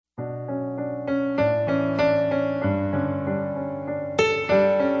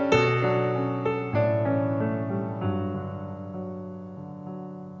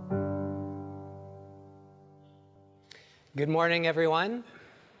Good morning, everyone.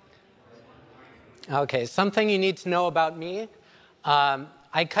 Okay, something you need to know about me.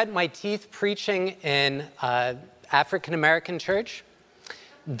 I cut my teeth preaching in African-American church.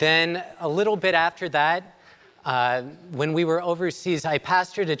 Then a little bit after that, when we were overseas, I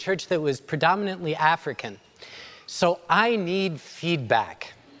pastored a church that was predominantly African. So I need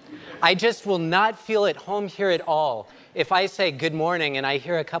feedback. I just will not feel at home here at all if I say good morning and I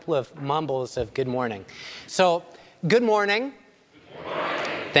hear a couple of mumbles of good morning. So, good morning. Good morning.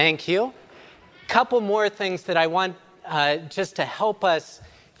 Thank you. Couple more things that I want just to help us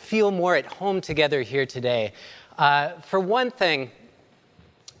feel more at home together here today. For one thing,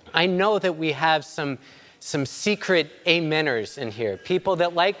 I know that we have some secret ameners in here, people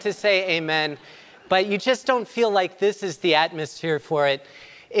that like to say amen, but you just don't feel like this is the atmosphere for it.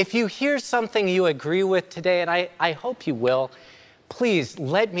 If you hear something you agree with today, and I hope you will, please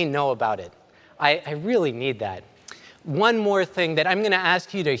let me know about it. I really need that. One more thing that I'm going to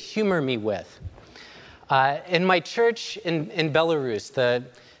ask you to humor me with. In my church in Belarus,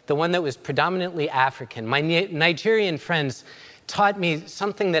 the one that was predominantly African, my Nigerian friends taught me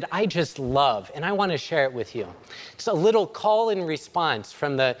something that I just love, and I want to share it with you. It's a little call and response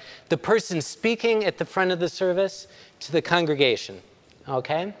from the person speaking at the front of the service to the congregation.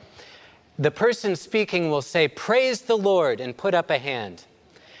 Okay? The person speaking will say, "Praise the Lord," and put up a hand.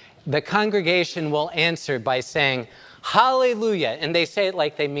 The congregation will answer by saying, "Hallelujah," and they say it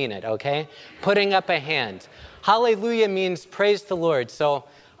like they mean it, okay? Putting up a hand. Hallelujah means praise the Lord. So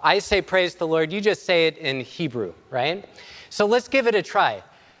I say praise the Lord. You just say it in Hebrew, right? So let's give it a try.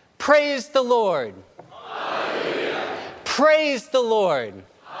 Praise the Lord. Hallelujah. Praise the Lord.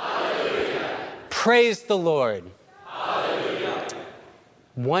 Hallelujah. Praise the Lord. Hallelujah.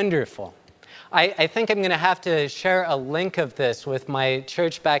 Wonderful. I think I'm going to have to share a link of this with my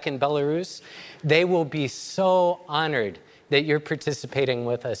church back in Belarus. They will be so honored that you're participating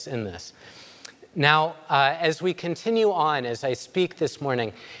with us in this. Now, as we continue on, as I speak this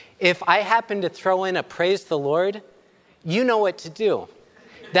morning, if I happen to throw in a praise the Lord, you know what to do.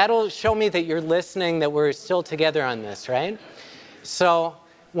 That'll show me that you're listening, that we're still together on this, right? So,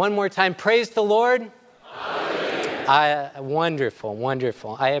 one more time, praise the Lord. Wonderful,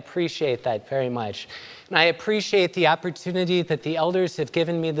 wonderful. I appreciate that very much. And I appreciate the opportunity that the elders have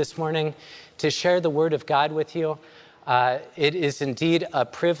given me this morning to share the Word of God with you. It is indeed a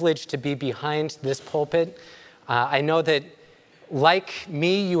privilege to be behind this pulpit. I know that, like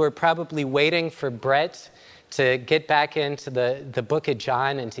me, you are probably waiting for Brett to get back into the book of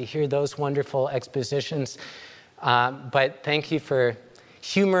John and to hear those wonderful expositions. But thank you for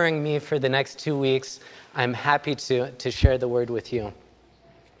humoring me for the next 2 weeks. I'm happy to share the word with you.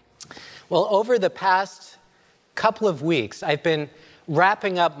 Well, over the past couple of weeks, I've been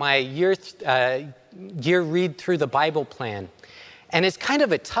wrapping up my year read through the Bible plan. And it's kind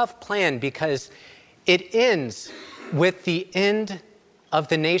of a tough plan because it ends with the end of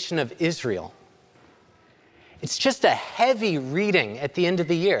the nation of Israel. It's just a heavy reading at the end of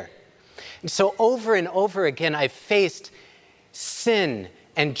the year. And so over and over again, I've faced sin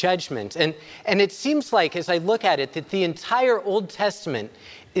and judgment. And it seems like, as I look at it, that the entire Old Testament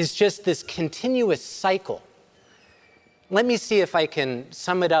is just this continuous cycle. Let me see if I can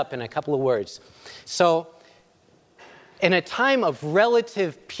sum it up in a couple of words. So, in a time of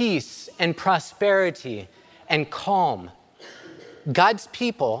relative peace and prosperity and calm, God's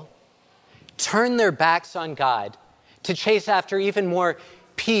people turn their backs on God to chase after even more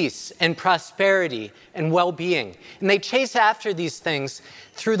peace and prosperity and well-being. And they chase after these things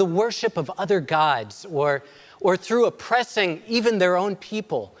through the worship of other gods or through oppressing even their own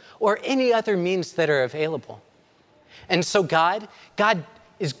people or any other means that are available. And so God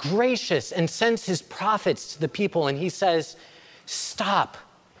is gracious and sends his prophets to the people, and he says, "Stop.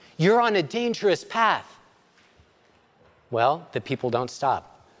 You're on a dangerous path." Well, the people don't stop.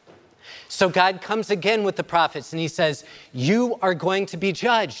 So God comes again with the prophets and he says, "You are going to be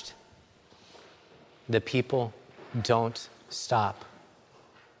judged." The people don't stop.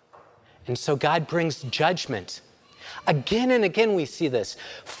 And so God brings judgment. Again and again we see this.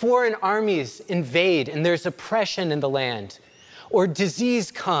 Foreign armies invade and there's oppression in the land. Or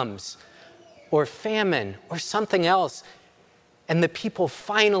disease comes, or famine, or something else. And the people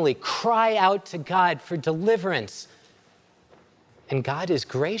finally cry out to God for deliverance. And God is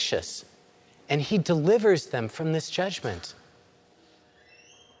gracious, and he delivers them from this judgment.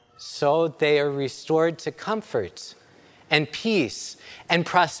 So they are restored to comfort and peace and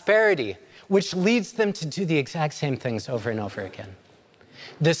prosperity, which leads them to do the exact same things over and over again.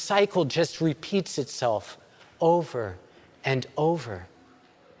 The cycle just repeats itself over and over.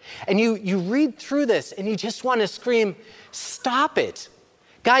 And you read through this and you just want to scream, stop it.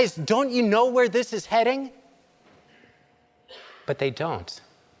 Guys, don't you know where this is heading? But they don't.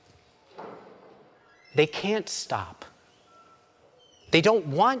 They can't stop. They don't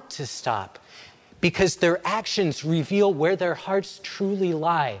want to stop because their actions reveal where their hearts truly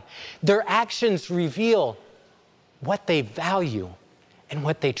lie. Their actions reveal what they value and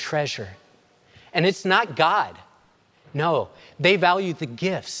what they treasure. And it's not God. No, they value the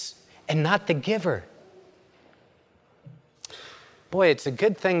gifts and not the giver. Boy, it's a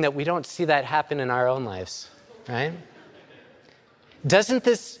good thing that we don't see that happen in our own lives, right? Doesn't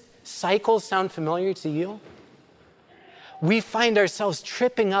this cycle sound familiar to you? We find ourselves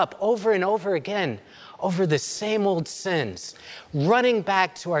tripping up over and over again over the same old sins, running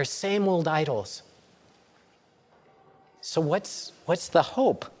back to our same old idols. So what's the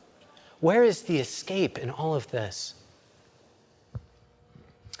hope? Where is the escape in all of this?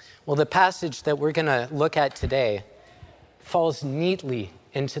 Well, the passage that we're going to look at today falls neatly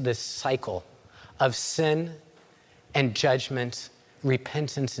into this cycle of sin and judgment,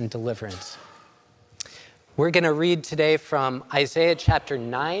 repentance and deliverance. We're going to read today from Isaiah chapter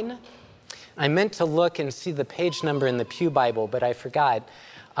 9. I meant to look and see the page number in the Pew Bible, but I forgot.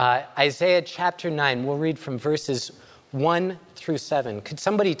 Isaiah chapter 9, we'll read from verses 1 through 7. Could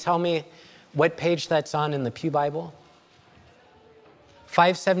somebody tell me what page that's on in the Pew Bible?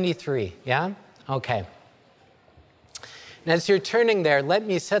 573, yeah? Okay. And as you're turning there, let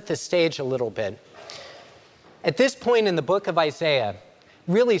me set the stage a little bit. At this point in the book of Isaiah,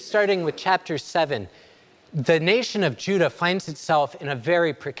 really starting with chapter 7, the nation of Judah finds itself in a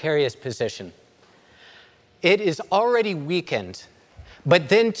very precarious position. It is already weakened, but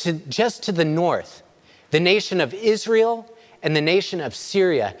then just to the north, the nation of Israel and the nation of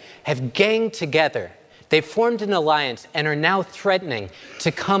Syria have ganged together. They've formed an alliance and are now threatening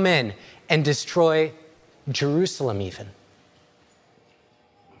to come in and destroy Jerusalem even.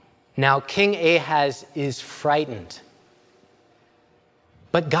 Now, King Ahaz is frightened.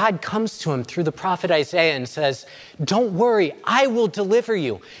 But God comes to him through the prophet Isaiah and says, don't worry, I will deliver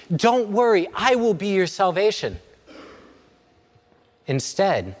you. Don't worry, I will be your salvation.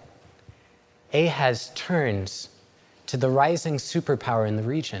 Instead, Ahaz turns to the rising superpower in the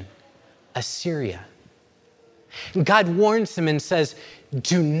region, Assyria. And God warns him and says,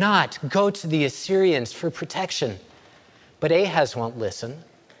 do not go to the Assyrians for protection. But Ahaz won't listen.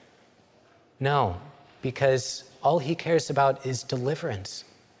 No, because all he cares about is deliverance.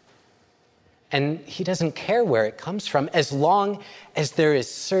 And he doesn't care where it comes from as long as there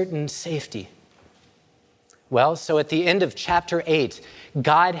is certain safety. Well, so at the end of chapter 8,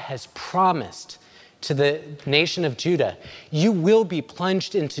 God has promised to the nation of Judah, you will be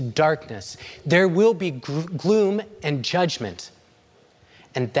plunged into darkness. There will be gloom and judgment.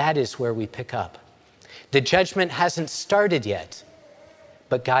 And that is where we pick up. The judgment hasn't started yet,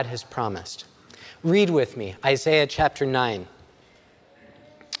 but God has promised. Read with me, Isaiah chapter 9.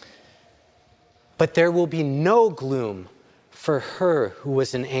 But there will be no gloom for her who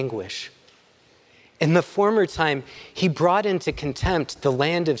was in anguish. In the former time, he brought into contempt the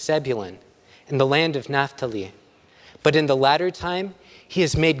land of Zebulun and the land of Naphtali. But in the latter time, he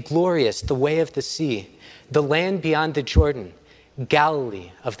has made glorious the way of the sea, the land beyond the Jordan,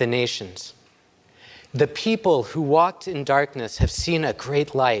 Galilee of the nations. The people who walked in darkness have seen a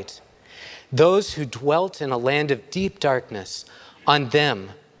great light. Those who dwelt in a land of deep darkness, on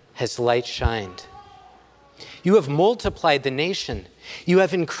them has light shined. You have multiplied the nation. You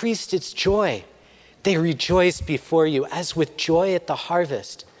have increased its joy. They rejoice before you as with joy at the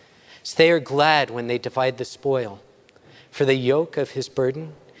harvest. So they are glad when they divide the spoil. For the yoke of his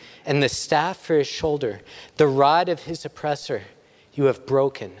burden and the staff for his shoulder, the rod of his oppressor, you have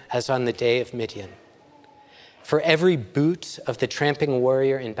broken as on the day of Midian. For every boot of the tramping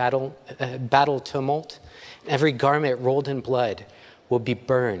warrior in battle tumult, every garment rolled in blood will be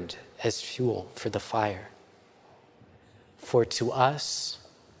burned as fuel for the fire. For to us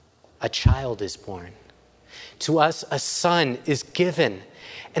a child is born. To us a son is given,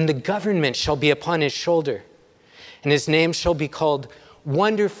 and the government shall be upon his shoulder. And his name shall be called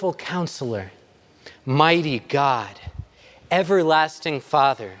Wonderful Counselor, Mighty God, Everlasting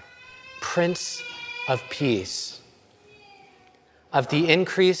Father, Prince of Peace. Of the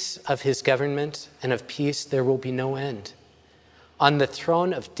increase of his government and of peace there will be no end. On the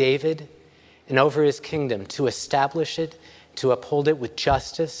throne of David and over his kingdom, to establish it, to uphold it with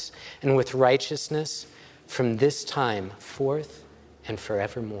justice and with righteousness from this time forth and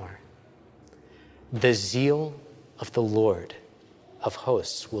forevermore. The zeal of the Lord of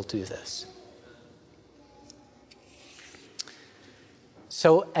hosts will do this.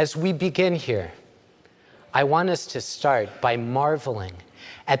 So as we begin here, I want us to start by marveling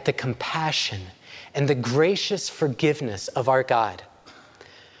at the compassion and the gracious forgiveness of our God.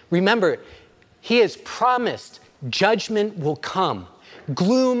 Remember, he has promised judgment will come,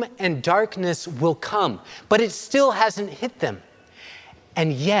 gloom and darkness will come, but it still hasn't hit them.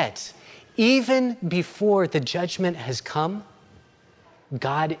 And yet, even before the judgment has come,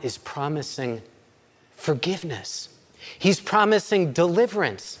 God is promising forgiveness. He's promising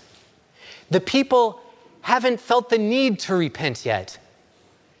deliverance. The people haven't felt the need to repent yet,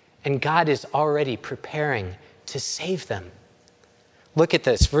 and God is already preparing to save them. Look at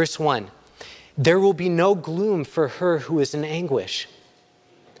this, verse 1. There will be no gloom for her who is in anguish.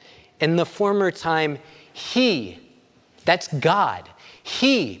 In the former time, he, that's God,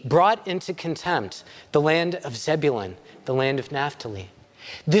 he brought into contempt the land of Zebulun, the land of Naphtali.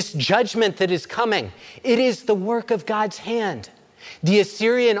 This judgment that is coming, it is the work of God's hand. The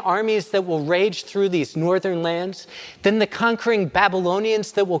Assyrian armies that will rage through these northern lands, then the conquering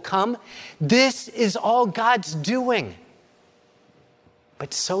Babylonians that will come, this is all God's doing.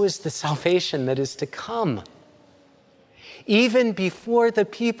 But so is the salvation that is to come. Even before the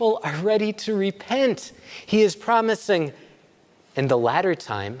people are ready to repent, he is promising, in the latter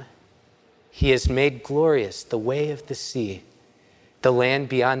time, he has made glorious the way of the sea, the land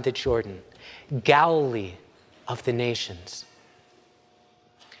beyond the Jordan, Galilee of the nations.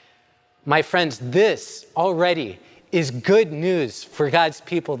 My friends, this already is good news for God's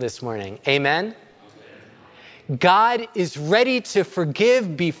people this morning. Amen? God is ready to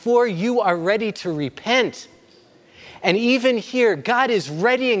forgive before you are ready to repent. And even here, God is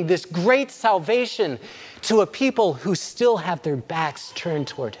readying this great salvation to a people who still have their backs turned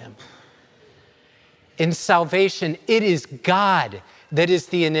toward him. In salvation, it is God that is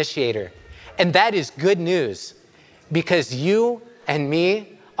the initiator. And that is good news, because you and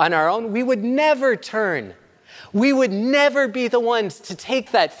me, on our own, we would never turn. We would never be the ones to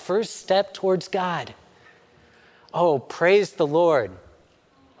take that first step towards God. Oh, praise the Lord.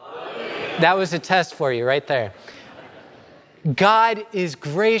 Amen. That was a test for you right there. God is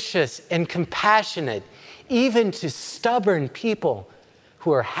gracious and compassionate, even to stubborn people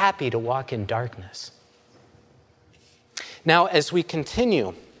who are happy to walk in darkness. Now, as we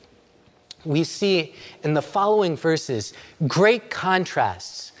continue, we see in the following verses great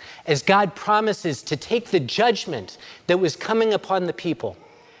contrasts as God promises to take the judgment that was coming upon the people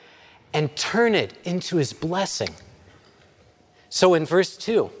and turn it into his blessing. So in verse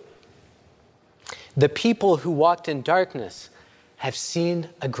 2, the people who walked in darkness have seen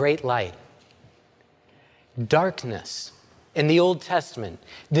a great light. Darkness in the Old Testament,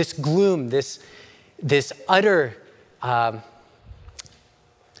 this gloom, this utter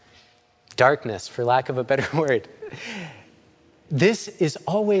darkness, for lack of a better word. This is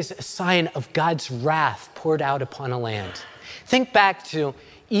always a sign of God's wrath poured out upon a land. Think back to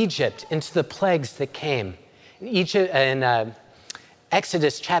Egypt and to the plagues that came. In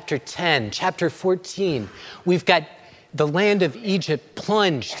Exodus chapter 10, chapter 14, we've got the land of Egypt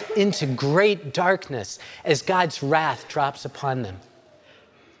plunged into great darkness as God's wrath drops upon them.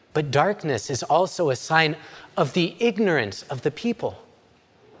 But darkness is also a sign of the ignorance of the people.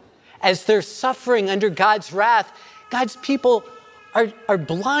 As they're suffering under God's wrath, God's people are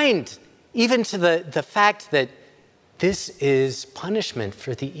blind even to the fact that this is punishment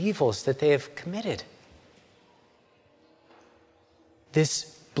for the evils that they have committed.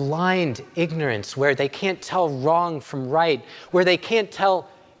 This blind ignorance where they can't tell wrong from right, where they can't tell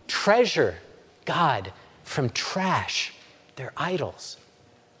treasure God from trash, their idols.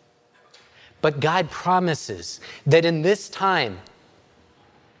 But God promises that in this time,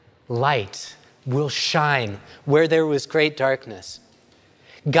 light will shine where there was great darkness.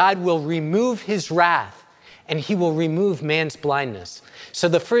 God will remove his wrath, and he will remove man's blindness. So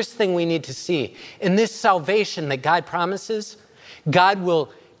the first thing we need to see, in this salvation that God promises, God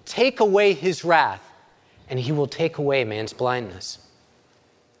will take away his wrath, and he will take away man's blindness.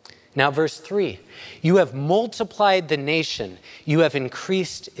 Now, verse 3, you have multiplied the nation, you have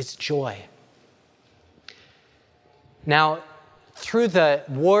increased its joy. Now, through the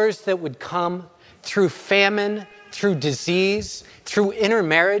wars that would come, through famine, through disease, through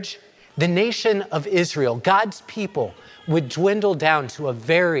intermarriage, the nation of Israel, God's people, would dwindle down to a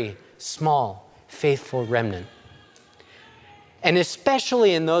very small, faithful remnant. And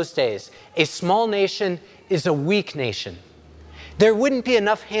especially in those days, a small nation is a weak nation. There wouldn't be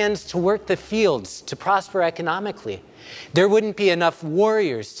enough hands to work the fields to prosper economically. There wouldn't be enough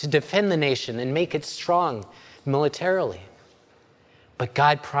warriors to defend the nation and make it strong militarily. But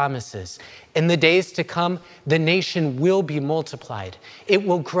God promises, in the days to come, the nation will be multiplied. It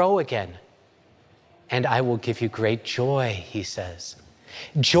will grow again. And I will give you great joy, he says.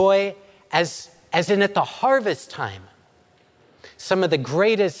 Joy as in at the harvest time. Some of the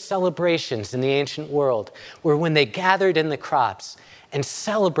greatest celebrations in the ancient world were when they gathered in the crops and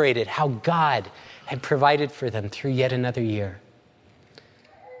celebrated how God had provided for them through yet another year.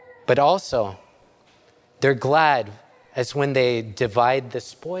 But also, they're glad as when they divide the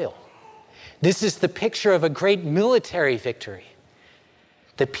spoil. This is the picture of a great military victory.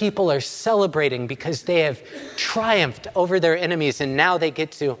 The people are celebrating because they have triumphed over their enemies, and now they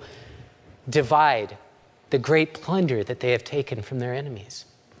get to divide the great plunder that they have taken from their enemies.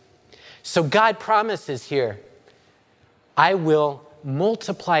 So God promises here, I will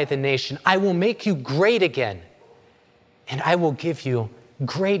multiply the nation. I will make you great again. And I will give you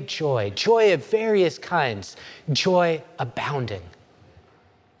great joy, joy of various kinds, joy abounding.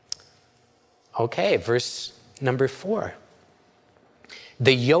 Okay, verse number 4.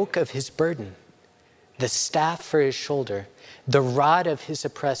 The yoke of his burden, the staff for his shoulder, the rod of his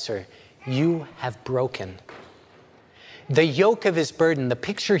oppressor, you have broken. The yoke of his burden, the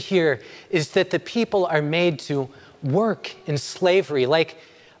picture here is that the people are made to work in slavery like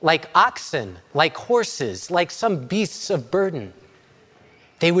oxen, like horses, like some beasts of burden.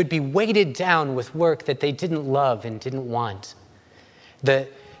 They would be weighted down with work that they didn't love and didn't want. The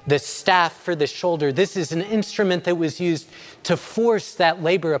staff for the shoulder, this is an instrument that was used to force that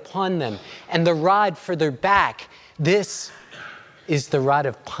labor upon them. And the rod for their back, this is the rod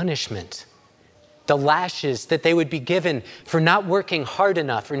of punishment. The lashes that they would be given for not working hard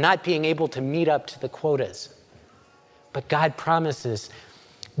enough or not being able to meet up to the quotas. But God promises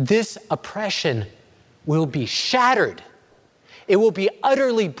this oppression will be shattered. It will be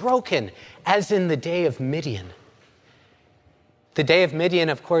utterly broken, as in the day of Midian. The day of Midian,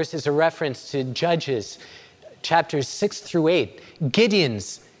 of course, is a reference to Judges, chapters 6 through 8,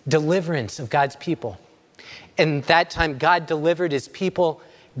 Gideon's deliverance of God's people. And that time, God delivered his people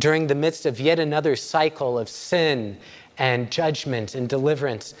during the midst of yet another cycle of sin and judgment and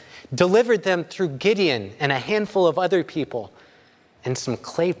deliverance. Delivered them through Gideon and a handful of other people, and some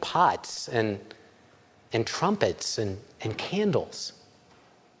clay pots and trumpets and candles.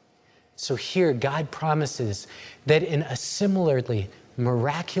 So here, God promises that in a similarly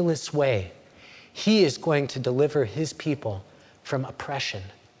miraculous way, he is going to deliver his people from oppression.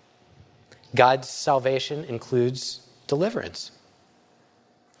 God's salvation includes deliverance.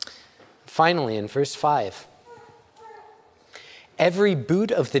 Finally, in verse 5, every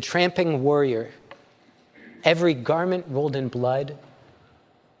boot of the tramping warrior, every garment rolled in blood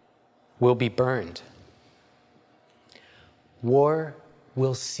will be burned. War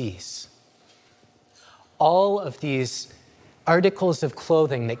will cease. All of these articles of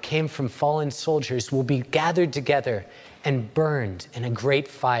clothing that came from fallen soldiers will be gathered together and burned in a great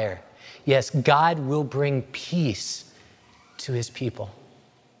fire. Yes, God will bring peace to his people.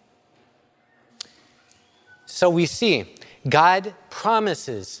 So we see God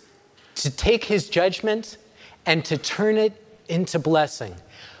promises to take his judgment and to turn it into blessing.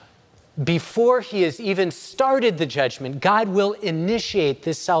 Before he has even started the judgment, God will initiate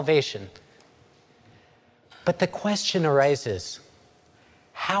this salvation. But the question arises,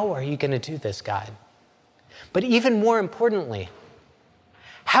 how are you going to do this, God? But even more importantly,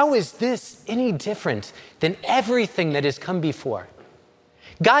 how is this any different than everything that has come before?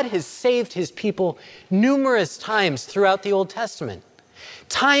 God has saved his people numerous times throughout the Old Testament.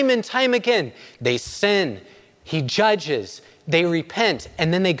 Time and time again, they sin, he judges, they repent,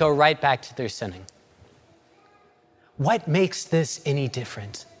 and then they go right back to their sinning. What makes this any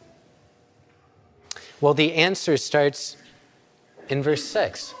different? Well, the answer starts in verse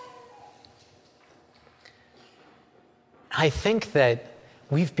 6. I think that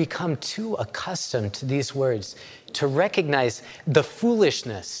we've become too accustomed to these words to recognize the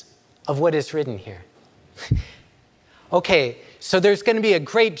foolishness of what is written here. Okay, so there's going to be a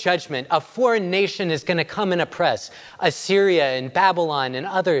great judgment. A foreign nation is going to come and oppress Assyria and Babylon and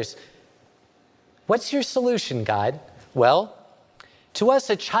others. What's your solution, God? Well, to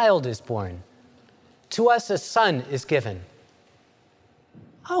us a child is born. To us a son is given.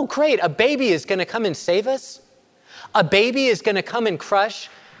 Oh, great. A baby is going to come and save us? A baby is going to come and crush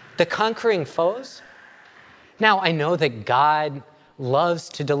the conquering foes? Now, I know that God loves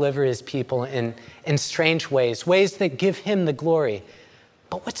to deliver his people in strange ways, ways that give him the glory.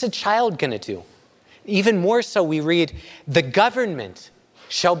 But what's a child going to do? Even more so, we read, the government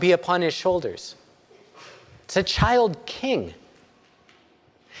shall be upon his shoulders. It's a child king.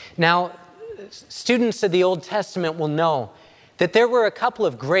 Now, students of the Old Testament will know that there were a couple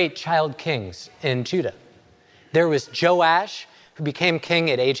of great child kings in Judah. There was Joash, who became king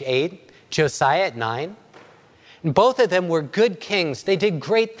at age 8, Josiah at 9. And both of them were good kings. They did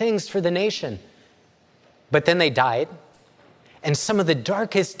great things for the nation. But then they died. And some of the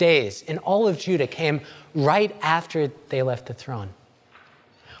darkest days in all of Judah came right after they left the throne.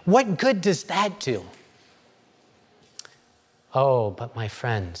 What good does that do? Oh, but my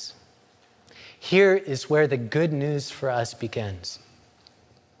friends, here is where the good news for us begins.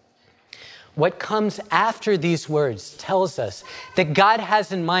 What comes after these words tells us that God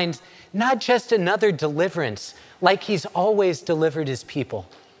has in mind not just another deliverance, like he's always delivered his people.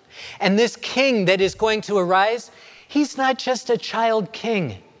 And this king that is going to arise, he's not just a child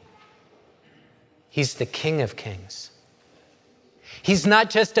king. He's the King of Kings. He's not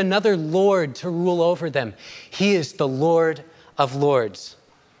just another Lord to rule over them. He is the Lord of Lords.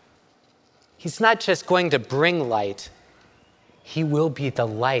 He's not just going to bring light. He will be the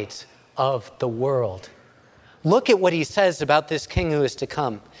light of the world. Look at what he says about this king who is to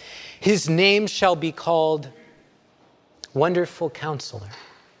come. His name shall be called Wonderful Counselor.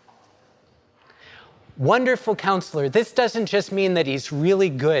 Wonderful Counselor. This doesn't just mean that he's really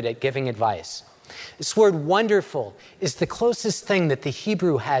good at giving advice. This word wonderful is the closest thing that the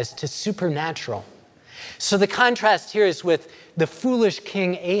Hebrew has to supernatural. So the contrast here is with the foolish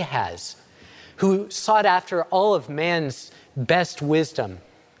king Ahaz, who sought after all of man's best wisdom.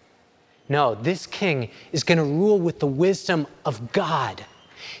 No, this king is going to rule with the wisdom of God.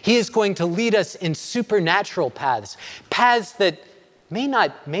 He is going to lead us in supernatural paths, paths that may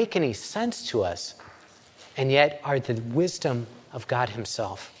not make any sense to us, and yet are the wisdom of God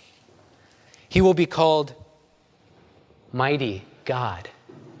himself. He will be called Mighty God.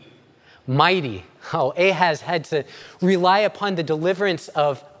 Mighty. Oh, Ahaz had to rely upon the deliverance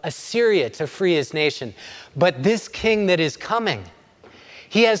of Assyria to free his nation. But this king that is coming,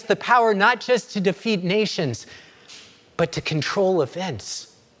 he has the power not just to defeat nations, but to control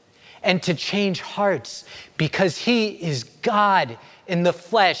events and to change hearts, because he is God in the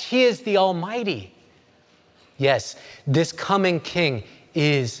flesh. He is the Almighty. Yes, this coming king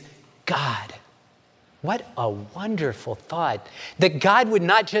is God. What a wonderful thought, that God would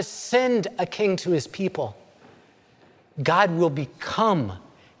not just send a king to his people. God will become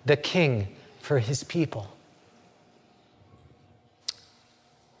the king for his people.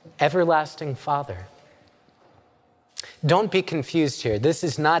 Everlasting Father. Don't be confused here. This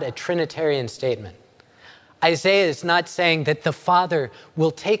is not a Trinitarian statement. Isaiah is not saying that the Father will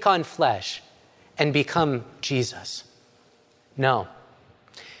take on flesh and become Jesus. No.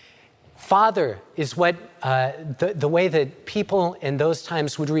 Father is what the way that people in those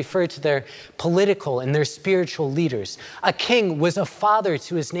times would refer to their political and their spiritual leaders. A king was a father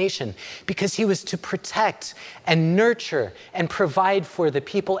to his nation because he was to protect and nurture and provide for the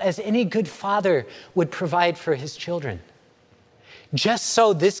people as any good father would provide for his children. Just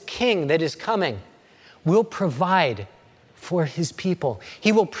so this king that is coming will provide for his people.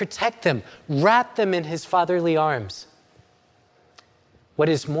 He will protect them, wrap them in his fatherly arms. What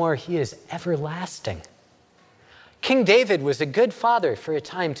is more, he is everlasting. King David was a good father for a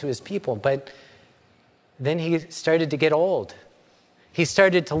time to his people, but then he started to get old. He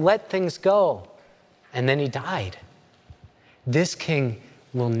started to let things go, and then he died. This king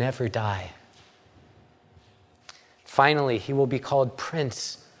will never die. Finally, he will be called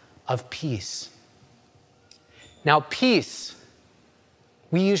Prince of Peace. Now, peace,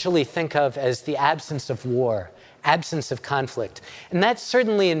 we usually think of as the absence of war, absence of conflict. And that's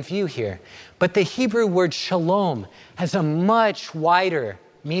certainly in view here. But the Hebrew word shalom has a much wider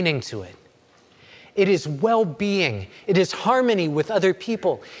meaning to it. It is well-being. It is harmony with other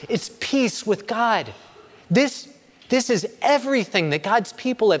people. It's peace with God. This is everything that God's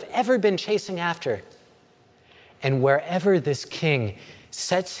people have ever been chasing after. And wherever this king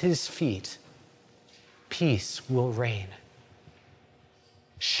sets his feet, peace will reign.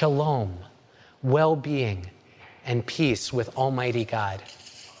 Shalom, well-being, and peace with Almighty God.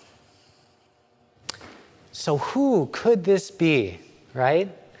 So who could this be, right?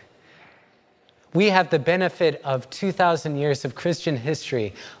 We have the benefit of 2,000 years of Christian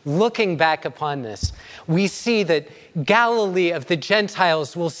history. Looking back upon this, we see that Galilee of the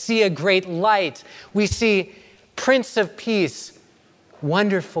Gentiles will see a great light. We see Prince of Peace,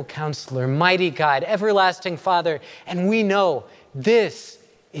 Wonderful Counselor, Mighty God, Everlasting Father, and we know this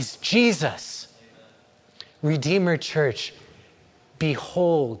is Jesus. Redeemer Church,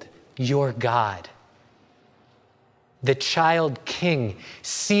 behold your God. The child king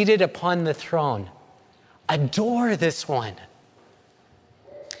seated upon the throne. Adore this one.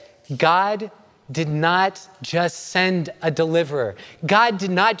 God did not just send a deliverer. God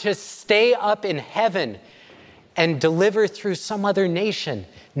did not just stay up in heaven and deliver through some other nation.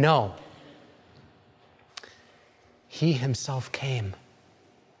 No. He himself came.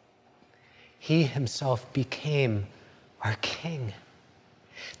 He himself became our king,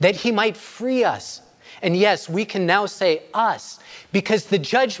 that he might free us. And yes, we can now say us, because the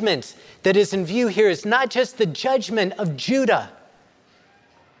judgment that is in view here is not just the judgment of Judah.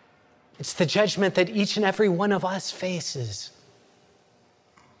 It's the judgment that each and every one of us faces.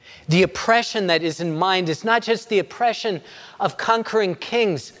 The oppression that is in mind is not just the oppression of conquering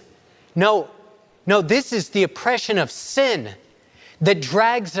kings. No, this is the oppression of sin that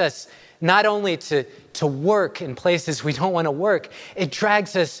drags us not only to work in places we don't want to work, it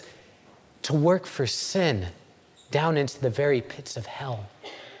drags us to work for sin down into the very pits of hell.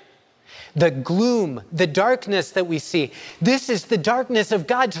 The gloom, the darkness that we see, this is the darkness of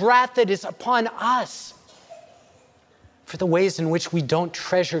God's wrath that is upon us for the ways in which we don't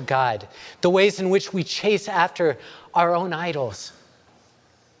treasure God, the ways in which we chase after our own idols.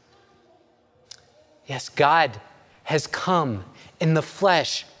 Yes, God has come in the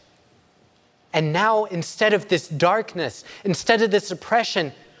flesh. And now, instead of this darkness, instead of this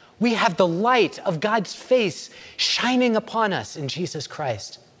oppression, we have the light of God's face shining upon us in Jesus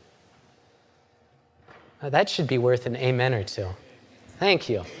Christ. Now, that should be worth an amen or two. Thank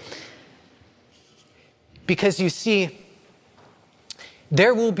you. Because you see,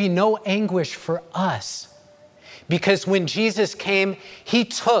 there will be no anguish for us. Because when Jesus came, he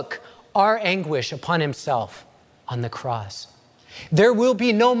took our anguish upon himself on the cross. There will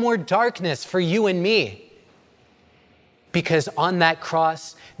be no more darkness for you and me, because on that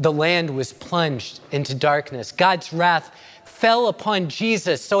cross, the land was plunged into darkness. God's wrath fell upon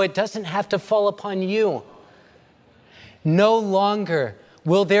Jesus, so it doesn't have to fall upon you. No longer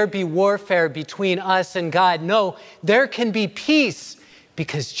will there be warfare between us and God. No, there can be peace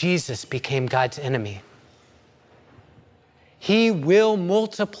because Jesus became God's enemy. He will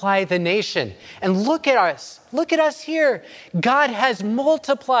multiply the nation. And look at us. Look at us here. God has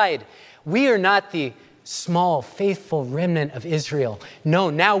multiplied. We are not the small, faithful remnant of Israel.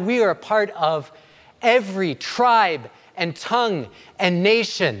 No, now we are a part of every tribe and tongue and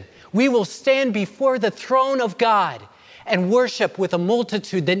nation. We will stand before the throne of God and worship with a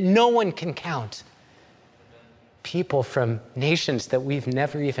multitude that no one can count. People from nations that we've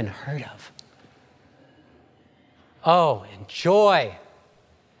never even heard of. Oh, and joy.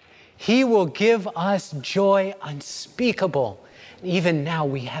 He will give us joy unspeakable. Even now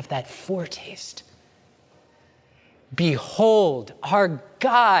we have that foretaste. Behold, our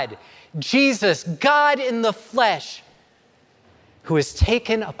God, Jesus, God in the flesh, who has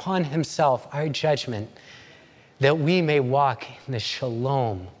taken upon himself our judgment, that we may walk in the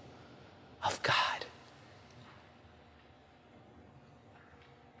shalom of God.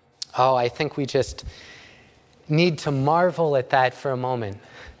 Oh, I think we just need to marvel at that for a moment.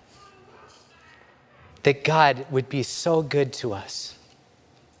 That God would be so good to us.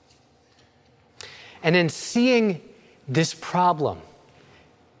 And in seeing this problem,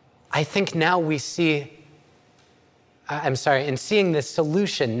 I think now we see, in seeing this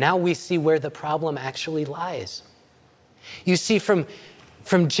solution, now we see where the problem actually lies. You see, from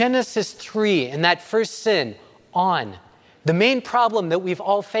Genesis 3, in that first sin on, the main problem that we've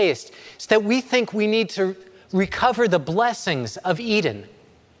all faced is that we think we need to recover the blessings of Eden.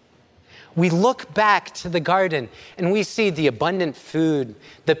 We look back to the garden and we see the abundant food,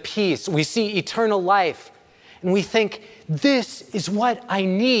 the peace, we see eternal life, and we think, this is what I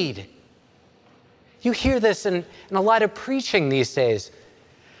need. You hear this in a lot of preaching these days,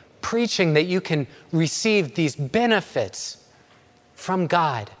 preaching that you can receive these benefits from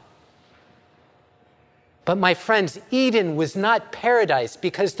God. But my friends, Eden was not paradise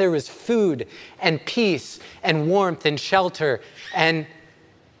because there was food and peace and warmth and shelter and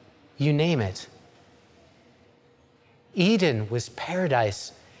you name it. Eden was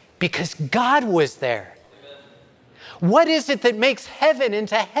paradise because God was there. Amen. What is it that makes heaven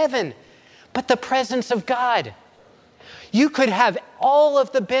into heaven but the presence of God? You could have all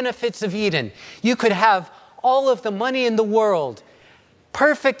of the benefits of Eden. You could have all of the money in the world,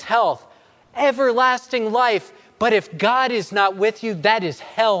 perfect health, everlasting life. But if God is not with you, that is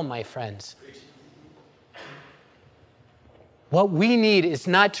hell, my friends. What we need is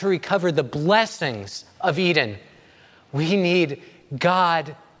not to recover the blessings of Eden. We need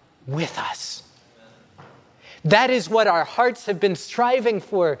God with us. That is what our hearts have been striving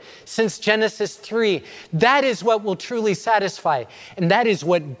for since Genesis 3. That is what will truly satisfy. And that is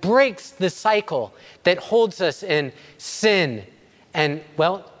what breaks the cycle that holds us in sin and,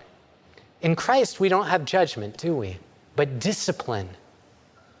 well, In Christ, we don't have judgment, do we? But discipline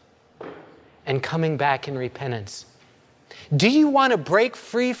and coming back in repentance. Do you want to break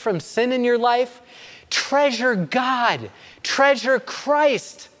free from sin in your life? Treasure God. Treasure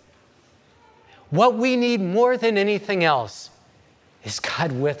Christ. What we need more than anything else is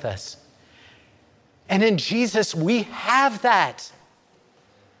God with us. And in Jesus, we have that.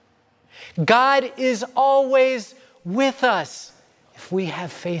 God is always with us if we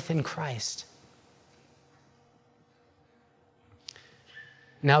have faith in Christ.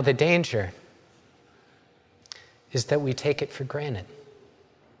 Now, the danger is that we take it for granted.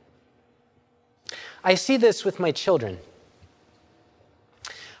 I see this with my children.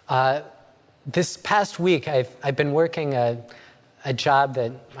 This past week, I've been working a job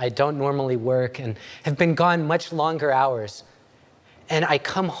that I don't normally work and have been gone much longer hours. And I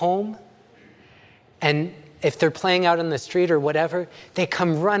come home, and if they're playing out on the street or whatever, they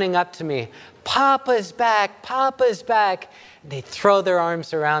come running up to me. Papa's back, Papa's back. They throw their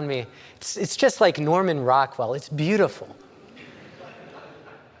arms around me. It's just like Norman Rockwell. It's beautiful.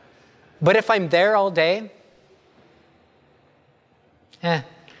 But if I'm there all day,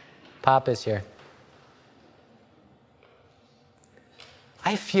 Papa's here.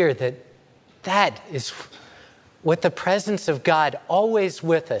 I fear that is what the presence of God always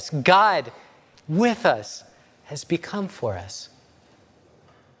with us, God with us, has become for us.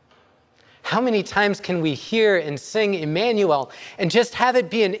 How many times can we hear and sing Emmanuel and just have it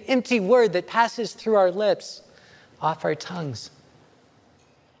be an empty word that passes through our lips, off our tongues?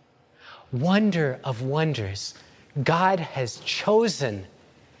 Wonder of wonders, God has chosen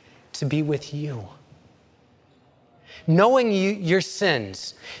to be with you. Knowing your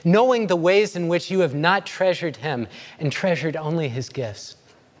sins, knowing the ways in which you have not treasured Him and treasured only His gifts,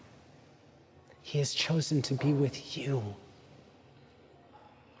 He has chosen to be with you.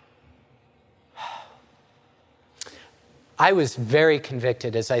 I was very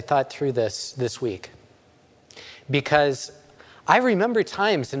convicted as I thought through this week, because I remember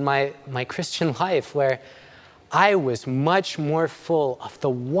times in my Christian life where I was much more full of the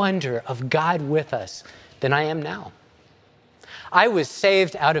wonder of God with us than I am now. I was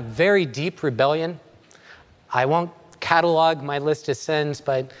saved out of very deep rebellion. I won't catalog my list of sins,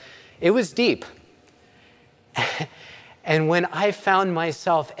 but it was deep. And when I found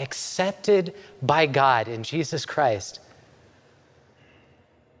myself accepted by God in Jesus Christ,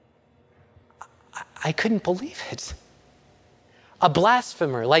 I couldn't believe it. A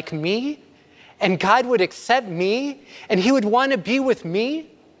blasphemer like me, and God would accept me, and He would want to be with me.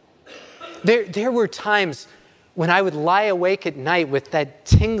 There were times when I would lie awake at night with that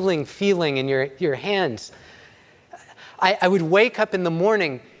tingling feeling in your hands. I would wake up in the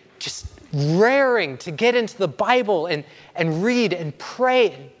morning just raring to get into the Bible and read and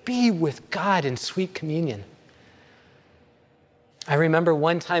pray and be with God in sweet communion. I remember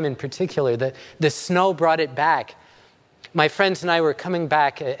one time in particular that the snow brought it back. My friends and I were coming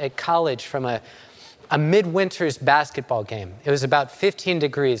back at college from a midwinter's basketball game. It was about 15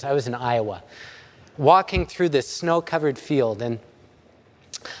 degrees. I was in Iowa, walking through this snow-covered field, and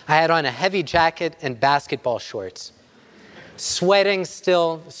I had on a heavy jacket and basketball shorts. Sweating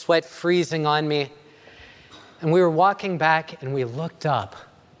still, sweat freezing on me. And we were walking back, and we looked up,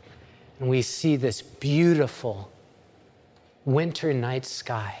 and we see this beautiful winter night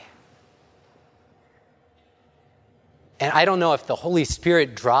sky. And I don't know if the Holy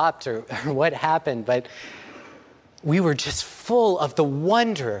Spirit dropped or what happened, but we were just full of the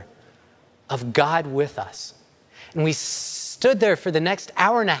wonder of God with us. And we stood there for the next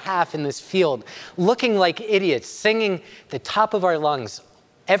hour and a half in this field, looking like idiots, singing the top of our lungs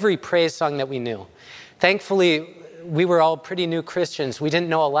every praise song that we knew. Thankfully, we were all pretty new Christians. We didn't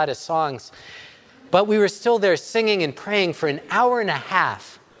know a lot of songs. But we were still there singing and praying for an hour and a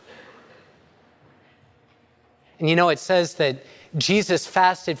half. And you know, it says that Jesus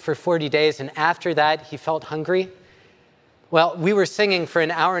fasted for 40 days, and after that, He felt hungry. Well, we were singing for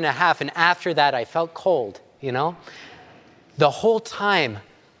an hour and a half, and after that, I felt cold, you know? The whole time,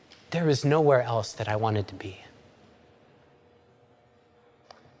 there was nowhere else that I wanted to be.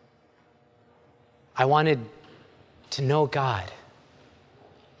 I wanted to know God.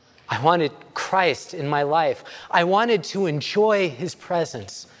 I wanted Christ in my life. I wanted to enjoy His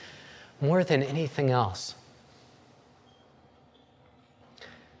presence more than anything else.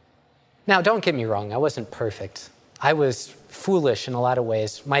 Now, don't get me wrong. I wasn't perfect. I was foolish in a lot of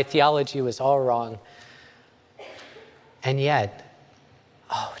ways. My theology was all wrong. And yet,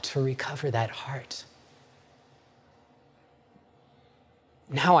 to recover that heart.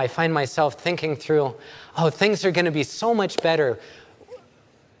 Now I find myself thinking through, things are going to be so much better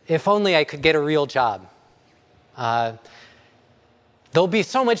if only I could get a real job. They'll be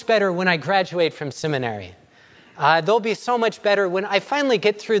so much better when I graduate from seminary. They'll be so much better when I finally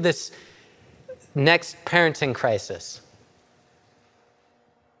get through this next parenting crisis.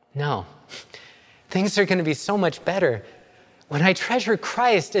 No. Things are going to be so much better when I treasure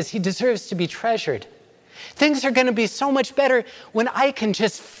Christ as he deserves to be treasured. Things are going to be so much better when I can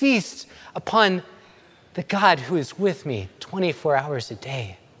just feast upon the God who is with me 24 hours a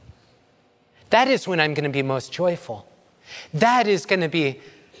day. That is when I'm going to be most joyful. That is going to be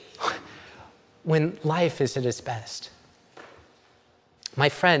when life is at its best. My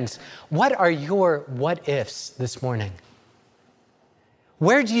friends, what are your what ifs this morning?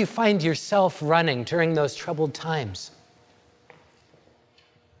 Where do you find yourself running during those troubled times?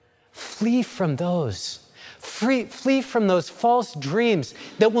 Flee from those. Flee from those false dreams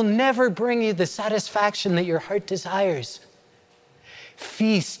that will never bring you the satisfaction that your heart desires.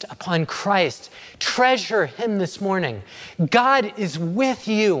 Feast upon Christ. Treasure him this morning. God is with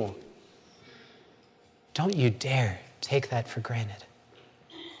you. Don't you dare take that for granted.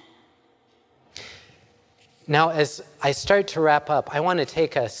 Now, as I start to wrap up, I want to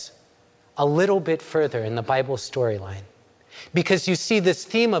take us a little bit further in the Bible storyline. Because you see, this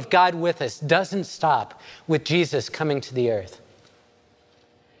theme of God with us doesn't stop with Jesus coming to the earth.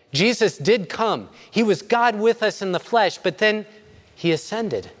 Jesus did come. He was God with us in the flesh, but then he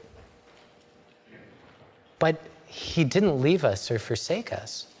ascended. But he didn't leave us or forsake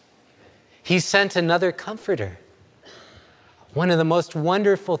us. He sent another comforter. One of the most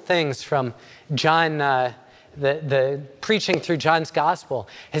wonderful things from John, the preaching through John's gospel,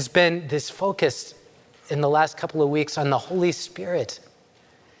 has been this focus in the last couple of weeks on the Holy Spirit.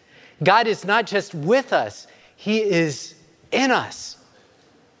 God is not just with us, he is in us.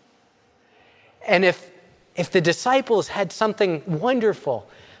 And if the disciples had something wonderful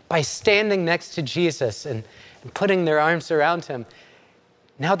by standing next to Jesus and putting their arms around him,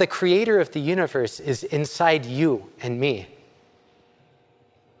 now the creator of the universe is inside you and me.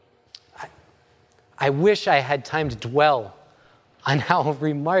 I wish I had time to dwell on how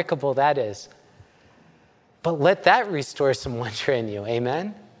remarkable that is. But let that restore some wonder in you,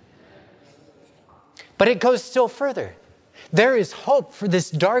 amen? But it goes still further. There is hope for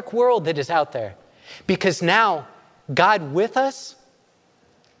this dark world that is out there. Because now, God with us,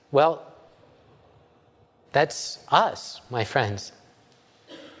 well, that's us, my friends.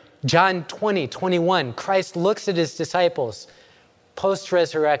 John 20:21, Christ looks at his disciples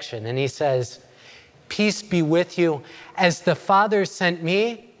post-resurrection and he says, "Peace be with you. As the Father sent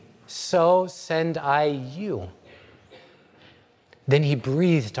me, so send I you." Then he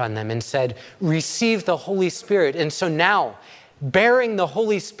breathed on them and said, "Receive the Holy Spirit." And so now, bearing the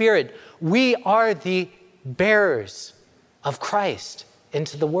Holy Spirit, we are the bearers of Christ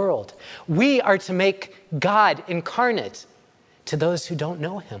into the world. We are to make God incarnate to those who don't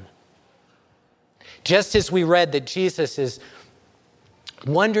know him. Just as we read that Jesus is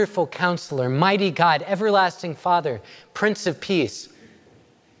Wonderful Counselor, Mighty God, Everlasting Father, Prince of Peace,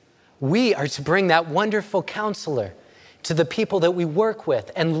 we are to bring that wonderful counselor to the people that we work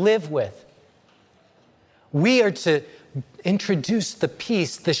with and live with. We are to introduce the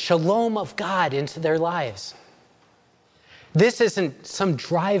peace, the shalom of God into their lives. This isn't some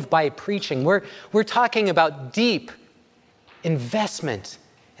drive-by preaching. We're talking about deep investment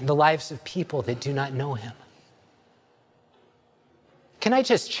in the lives of people that do not know him. Can I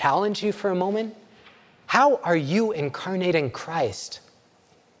just challenge you for a moment? How are you incarnating Christ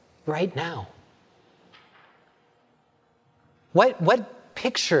right now? What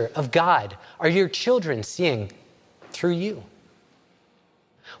picture of God are your children seeing through you?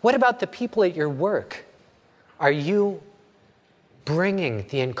 What about the people at your work? Are you bringing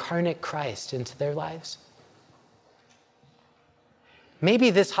the incarnate Christ into their lives? Maybe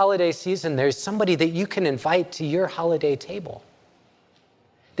this holiday season there's somebody that you can invite to your holiday table,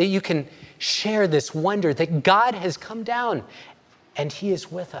 that you can share this wonder that God has come down and he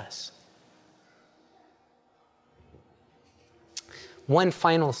is with us. One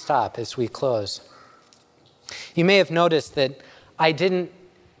final stop as we close. You may have noticed that I didn't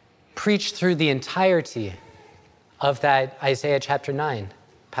preach through the entirety of that Isaiah chapter 9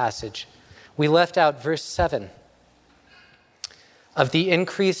 passage. We left out verse 7. Of the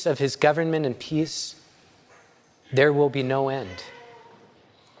increase of his government and peace, there will be no end.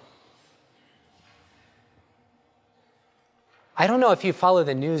 I don't know if you follow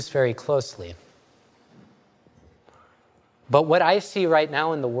the news very closely, but what I see right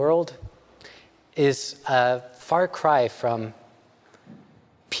now in the world is a far cry from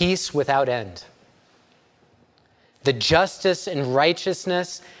peace without end. The justice and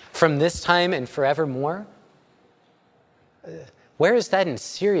righteousness from this time and forevermore? Where is that in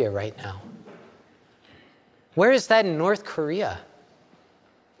Syria right now? Where is that in North Korea?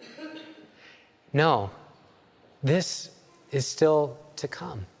 No, this is still to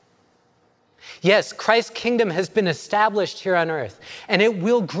come. Yes, Christ's kingdom has been established here on earth, and it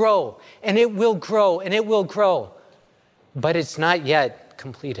will grow, and it will grow, and it will grow, but it's not yet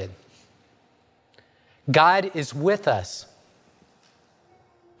completed. God is with us,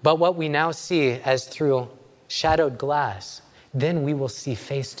 but what we now see as through shadowed glass, then we will see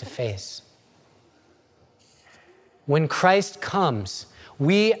face to face. When Christ comes,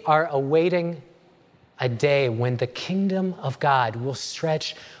 we are awaiting a day when the kingdom of God will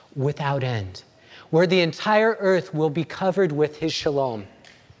stretch without end, where the entire earth will be covered with his shalom.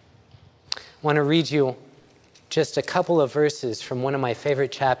 I want to read you just a couple of verses from one of my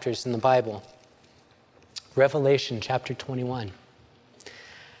favorite chapters in the Bible, Revelation chapter 21.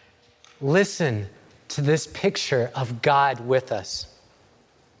 Listen to this picture of God with us.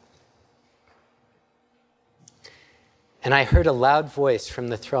 And I heard a loud voice from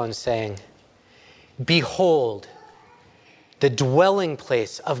the throne saying, "Behold, the dwelling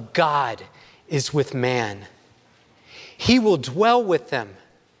place of God is with man. He will dwell with them.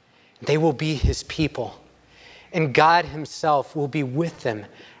 They will be his people. And God himself will be with them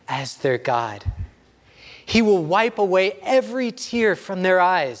as their God. He will wipe away every tear from their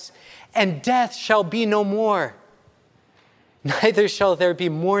eyes, and death shall be no more. Neither shall there be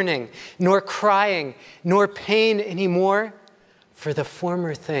mourning, nor crying, nor pain anymore, for the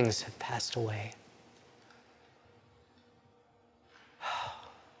former things have passed away."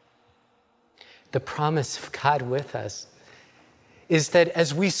 The promise of God with us is that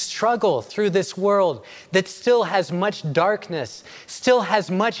as we struggle through this world that still has much darkness, still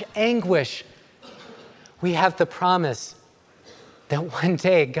has much anguish, we have the promise that one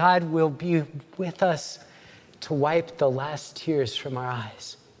day God will be with us to wipe the last tears from our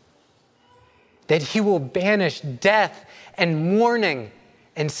eyes. That he will banish death and mourning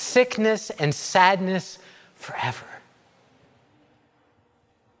and sickness and sadness forever.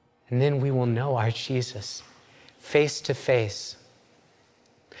 And then we will know our Jesus face to face.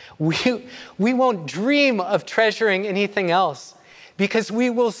 We won't dream of treasuring anything else because we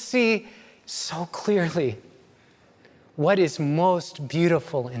will see so clearly what is most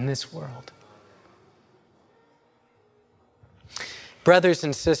beautiful in this world. Brothers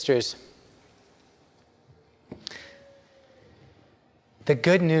and sisters, the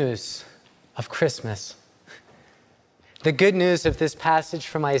good news of Christmas, the good news of this passage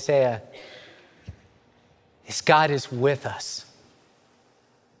from Isaiah is God is with us.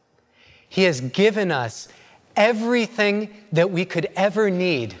 He has given us everything that we could ever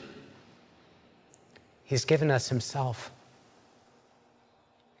need. He's given us himself.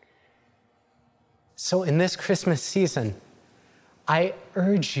 So in this Christmas season, I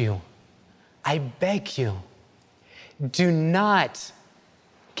urge you, I beg you, do not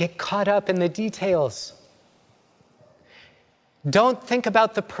get caught up in the details. Don't think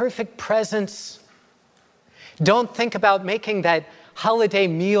about the perfect presents. Don't think about making that holiday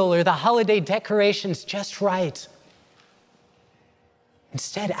meal or the holiday decorations just right.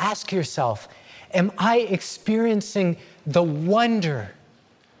 Instead, ask yourself, am I experiencing the wonder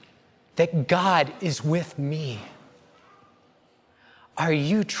that God is with me? Are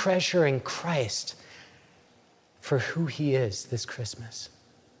you treasuring Christ for who he is this Christmas?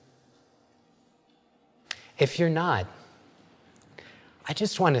 If you're not, I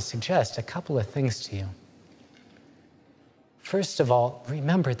just want to suggest a couple of things to you. First of all,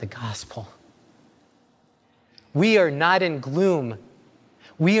 remember the gospel. We are not in gloom.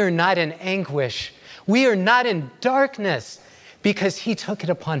 We are not in anguish. We are not in darkness because he took it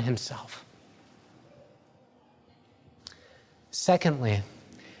upon himself. Secondly,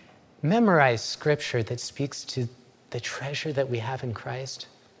 memorize scripture that speaks to the treasure that we have in Christ.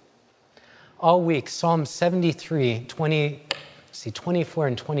 All week, Psalm 73, 24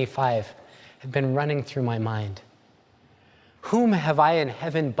 and 25 have been running through my mind. Whom have I in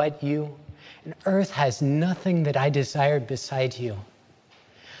heaven but you? And earth has nothing that I desired beside you.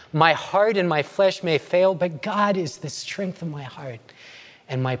 My heart and my flesh may fail, but God is the strength of my heart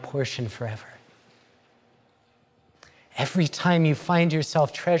and my portion forever. Every time you find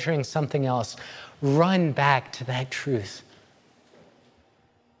yourself treasuring something else, run back to that truth.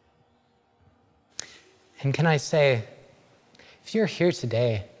 And can I say, if you're here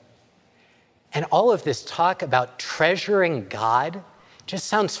today and all of this talk about treasuring God just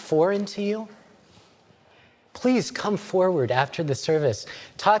sounds foreign to you, please come forward after the service.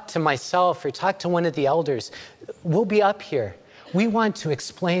 Talk to myself or talk to one of the elders. We'll be up here. We want to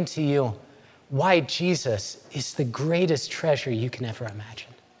explain to you why Jesus is the greatest treasure you can ever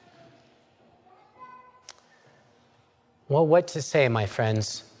imagine. Well, what to say, my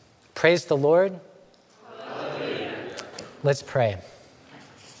friends? Praise the Lord. Hallelujah. Let's pray.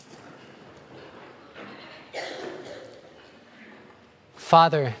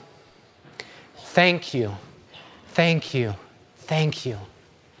 Father, thank you, thank you, thank you,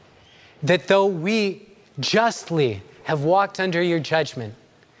 that though we justly have walked under your judgment,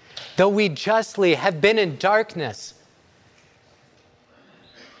 though we justly have been in darkness,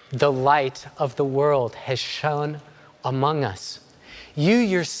 the light of the world has shone among us. You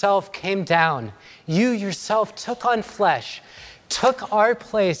yourself came down. You yourself took on flesh, took our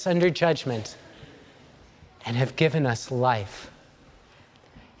place under judgment, and have given us life.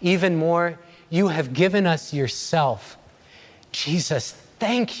 Even more, you have given us yourself. Jesus,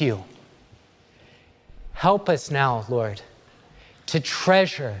 thank you. Help us now, Lord, to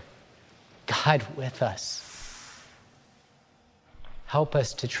treasure God with us. Help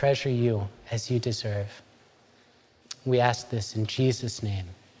us to treasure you as you deserve. We ask this in Jesus' name.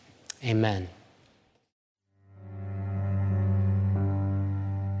 Amen.